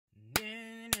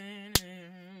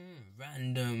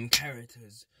random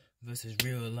characters versus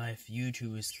real life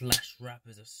YouTubers /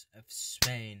 rappers of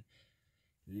Spain.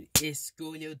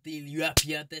 Escolho del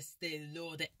rapia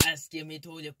destello de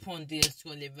aschiamito de ponte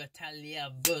sole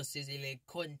Vitalia versus ele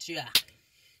contra.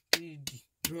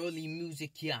 Broly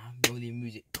music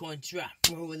contra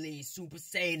Broly Super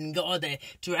Saiyan God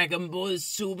Dragon Ball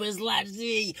Super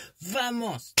Slash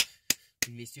Vamos!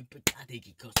 Les super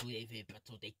qui construisent les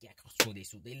bateaux des gars construisent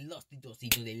sous des lost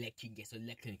dositos des lecking et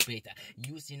selecting creator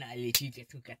using les chiffres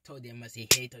tout gâteau des masses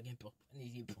haters pour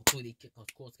tous les qui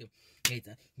construisent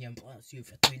haters il y a un point sur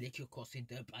tous les qui construisent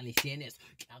par les CNS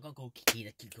car quand qui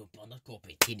est qui pendant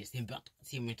compétition des symboles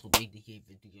si mettre des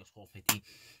vidéos confetti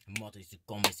mort de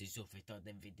comme c'est sur fait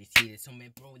de vidéos sont mes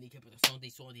pros les qui sont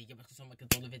des sorties qui parce que sont ma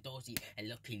contrôle de dosi et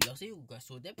leur pilote ou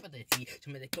gasso de patati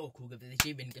je mets des coco que des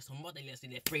chiffres qui sont modèles c'est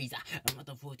les phrases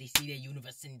Mother 40 see the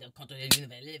universe in the control of the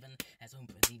universe living as on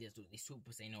presidents do the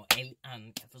super say no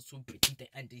alien for super petite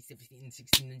and the 17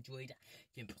 16 enjoyed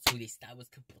can pursue the Star Wars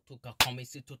capotoka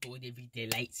comments to the video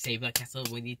lightsaber castle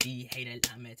with the hated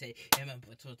amete and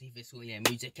pototi visual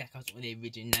music cacos with the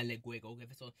original guego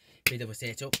vessel bit of a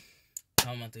settle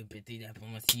Come on to petit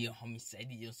diplomacy, homicide,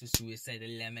 suicide,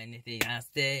 lemonade,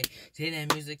 c'est la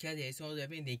musique des sons de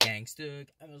des gangsters.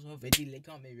 Amazon fait les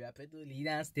comedy rapidly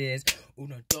downstairs.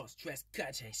 Uno, dos, tres,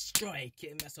 catch a strike.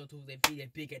 It mess up to the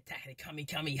big attack, they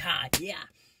coming high, yeah.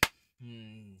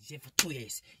 J'ai fait tout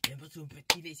yes. J'ai pas tout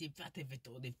petit, j'ai fait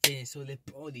tout de filles sur les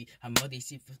body. I'm muddy,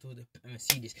 c'est fait tout de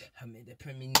Mercedes. I made the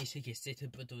premonition qui c'est tout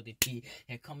de filles.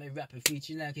 Et comme un rapper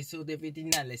feature là qui sur des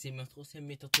vidinales, c'est mon trop c'est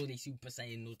méthode tous les super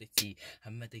saiyan no de ti.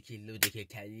 I made the kilo de que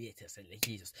caliente, c'est les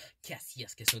Jesus.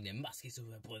 Cassias que sont des masques sur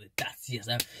le bord de Dacias.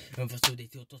 On va sur des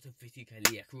tours de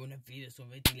physicalia. Coronavirus on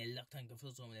va dire les lockdown que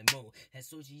faut sur les mots. Et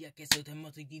so j'ai que sur des mots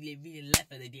qui les vies life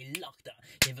des lockdown.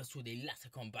 Et va sur des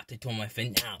lacs combattre tout mon fin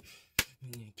now.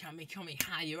 Coming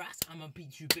high your ass, I'ma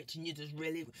beat you bitch and you just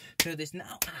really feel this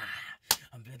now.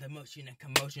 I'm with emotion and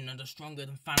commotion, under stronger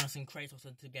than Thanos and Kratos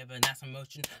are together and that's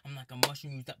emotion. I'm like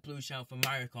emotion, use that blue shell for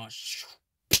Mario Kart.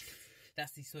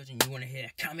 That's the surgeon you wanna hear.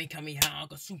 Coming high, I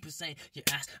got Super Saiyan your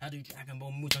ass. I do Dragon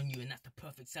Ball moves on you and that's the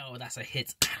perfect cell, that's a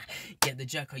hit. Get the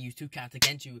jerk, I use 2 counts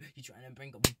against you. You trying to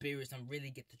bring up the beers and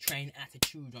really get the train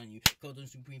attitude on you. Golden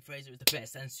Supreme Fraser is the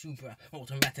best and super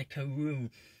automatic Karoo.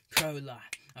 Cola,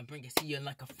 I bring it to you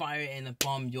like a fire in a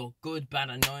bomb. You're good, bad,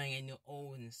 annoying, and you're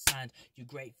all inside. You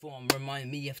great form, remind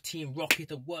me of Team Rocket,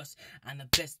 the worst and the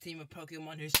best team of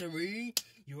Pokemon history.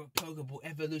 You're a Pokeball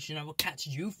evolution, I will catch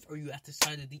you, throw you at the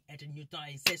side of the edge and you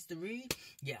die is history.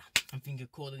 Yeah, I think you're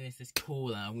calling this is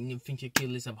cooler. When you think you're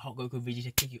killers of Hot Goku Vegeta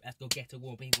to kick you ass, go get a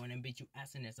war, be one and beat you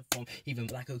ass in as a form. Even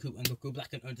Black Goku and Goku Black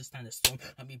can understand the storm.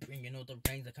 I'll be bringing all the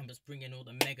rains, I come just bringing all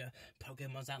the mega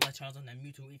Pokemons out like Charles and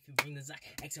Mewtwo. If you bring the Zack,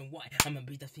 X and Y, I'ma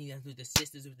beat the females with the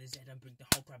sisters with the Z and bring the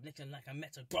whole crap looking like a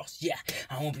Metagross. Yeah,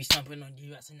 I won't be stomping on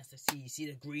you as an SSC. See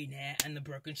the green hair and the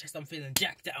broken chest, I'm feeling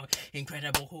jacked out.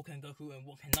 Incredible Hulk and Goku and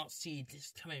what cannot see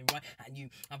this coming right at you.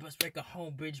 I must break a whole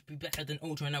bridge, be better than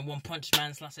Ultra and a One Punch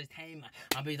Man slash his tamer.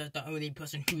 I'll be like the only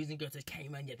person who isn't good to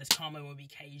K-Man, yet this karma will be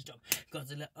caged up.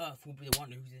 Godzilla Earth will be the one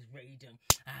who's his raging.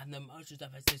 I have no motions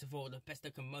of this for the best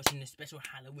of commotion. This special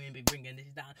Halloween be bringing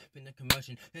this down with the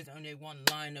commotion. There's only one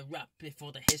line of rap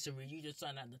before the history. You just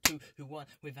sign out the two who won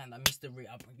without that mystery.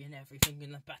 I'll bring in everything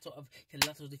in the battle of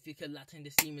Calatos. If you Latin the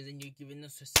demons and you're giving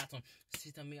us to Saturn.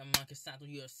 Sit on me, I'm like a saddle,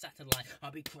 you're a satellite.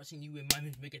 I'll be crushing you with my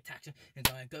big attacks. And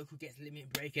then Goku gets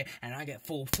limit breaker and I get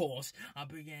full force. I'll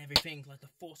bring in everything like the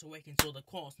Force Awakens or the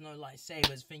Course. No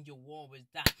lightsabers, think your war was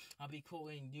that. I'll be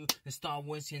calling you the Star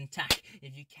Wars intact.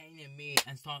 If you came in me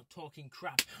and start talking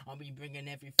crap, I'll be bringing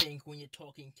everything when you're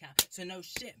talking cap. So no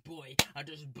shit, boy, I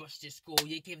just bust your school.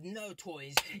 You give no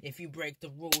toys if you break the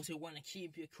rules. Who wanna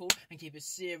keep you cool and keep it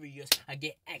serious. I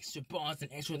get extra bars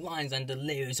and extra lines and the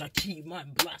lyrics. I keep my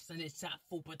blast and it's at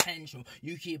full potential.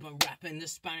 You keep on rapping the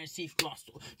Spanish teeth gloss.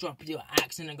 Drop your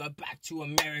accent and go back to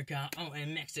America. I'm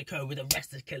in Mexico with the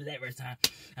rest of Calerita.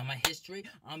 And my history,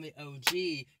 I'm the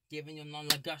OG. Giving your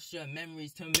non-Lagusha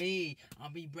memories to me. I'll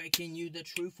be breaking you, the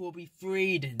truth will be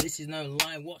freed. This is no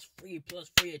lie, what's 3 plus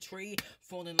 3 a tree?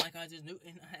 Falling like Isaac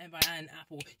Newton and by an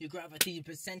apple. Your gravity is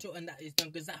potential and that is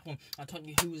Dunker's apple. I told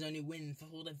you who was only winning for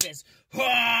all the best.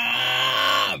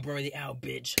 Broly out,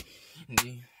 bitch.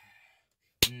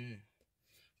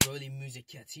 Broly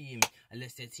Musíca team,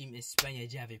 unless their team España,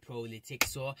 j'avais Broly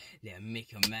Tigsaw, les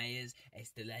Mickey Myers,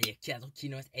 este là y'a 4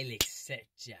 kilos et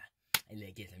etc. Et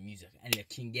les Get la musique, et le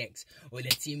King X, ou le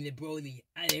team de Broly,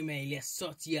 anime les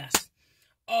sorties.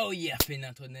 Oh yeah,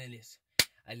 Fernando Nelis.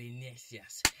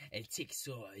 Alinesias, el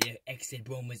Tigsaw, el ex el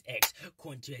Bromas ex,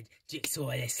 Contra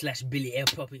Jigsaw, el slash Billy L.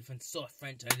 Puppy from South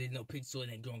French, I didn't know Pixel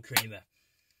and John Kramer.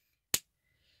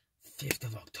 5th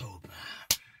of October.